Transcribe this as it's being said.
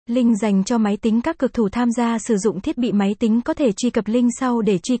Link dành cho máy tính. Các cực thủ tham gia sử dụng thiết bị máy tính có thể truy cập link sau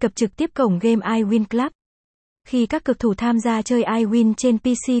để truy cập trực tiếp cổng game iwin Club. Khi các cực thủ tham gia chơi iwin trên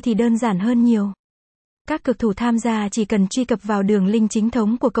PC thì đơn giản hơn nhiều. Các cực thủ tham gia chỉ cần truy cập vào đường link chính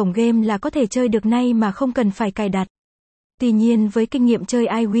thống của cổng game là có thể chơi được ngay mà không cần phải cài đặt. Tuy nhiên với kinh nghiệm chơi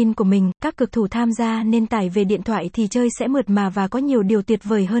iwin của mình, các cực thủ tham gia nên tải về điện thoại thì chơi sẽ mượt mà và có nhiều điều tuyệt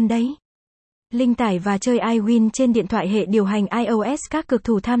vời hơn đấy. Link tải và chơi iwin trên điện thoại hệ điều hành iOS. Các cực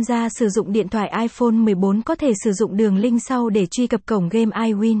thủ tham gia sử dụng điện thoại iPhone 14 có thể sử dụng đường link sau để truy cập cổng game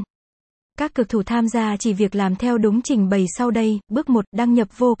iwin. Các cực thủ tham gia chỉ việc làm theo đúng trình bày sau đây. Bước 1. Đăng nhập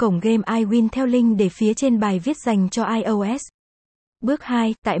vô cổng game iwin theo link để phía trên bài viết dành cho iOS. Bước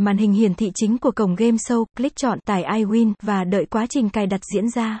 2. Tại màn hình hiển thị chính của cổng game show, click chọn tải iwin và đợi quá trình cài đặt diễn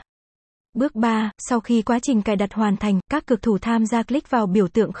ra. Bước 3. Sau khi quá trình cài đặt hoàn thành, các cực thủ tham gia click vào biểu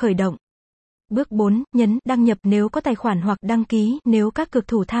tượng khởi động. Bước 4. Nhấn đăng nhập nếu có tài khoản hoặc đăng ký nếu các cực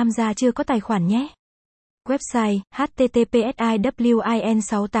thủ tham gia chưa có tài khoản nhé. Website: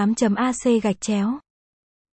 https://iwin68.ac/.